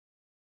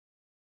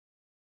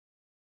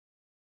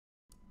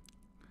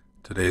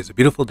Today is a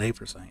beautiful day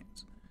for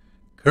science.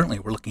 Currently,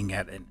 we're looking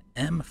at an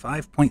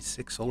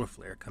M-5.8 solar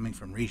flare coming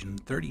from region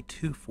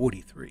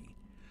 3243.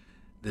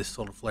 This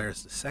solar flare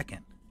is the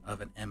second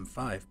of an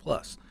M5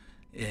 plus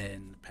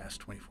in the past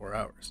 24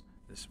 hours.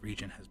 This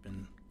region has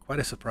been quite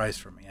a surprise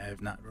for me. I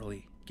have not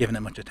really given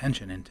it much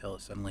attention until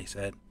it suddenly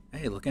said,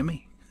 "Hey, look at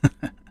me."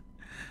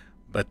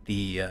 But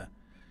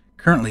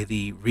currently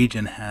the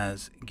region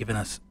has given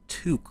us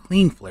two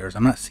clean flares.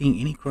 I'm not seeing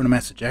any coronal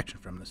mass ejection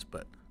from this,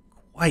 but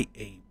quite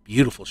a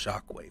beautiful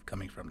shock wave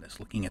coming from this,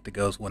 looking at the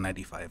GOES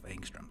 195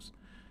 angstroms.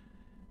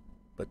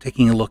 But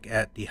taking a look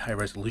at the high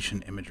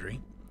resolution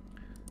imagery,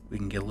 we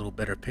can get a little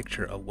better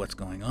picture of what's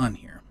going on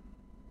here.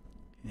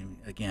 And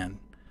again,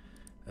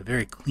 a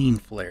very clean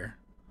flare.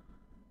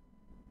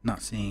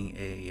 Not seeing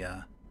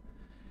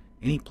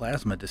any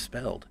plasma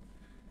dispelled,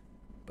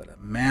 but a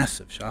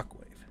massive shock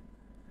wave.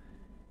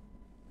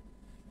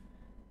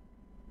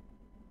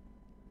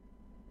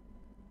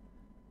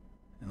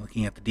 And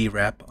looking at the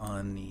DRAP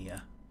on the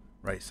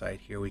right side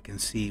here, we can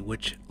see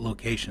which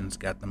locations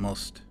got the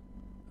most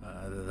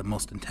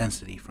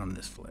intensity from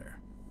this flare.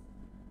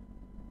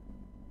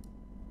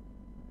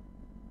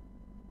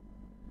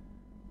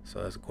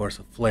 So as of course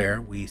a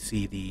flare, we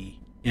see the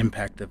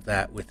impact of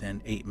that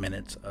within 8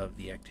 minutes of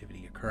the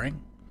activity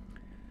occurring.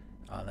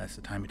 That's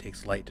the time it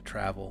takes light to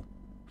travel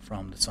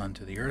from the sun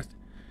to the earth.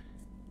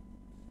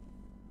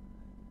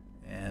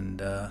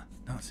 And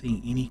not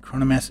seeing any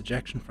coronal mass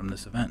ejection from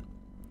this event.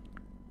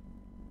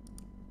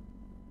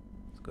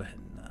 Go ahead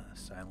and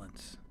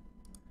silence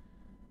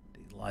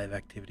the live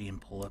activity and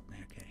pull up.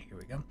 Okay, here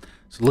we go.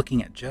 So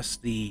looking at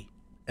just the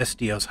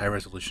SDO's high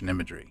resolution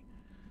imagery,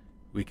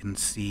 we can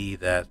see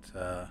that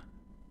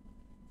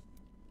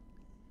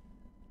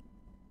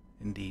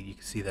indeed you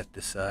can see that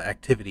this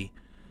activity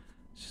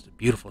is just a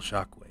beautiful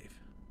shock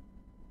wave.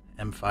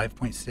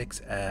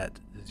 M5.6 at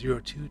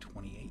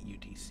 0228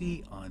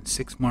 UTC on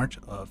 6 March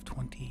of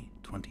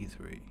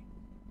 2023.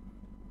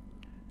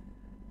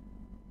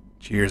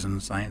 Cheers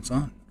and science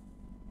on.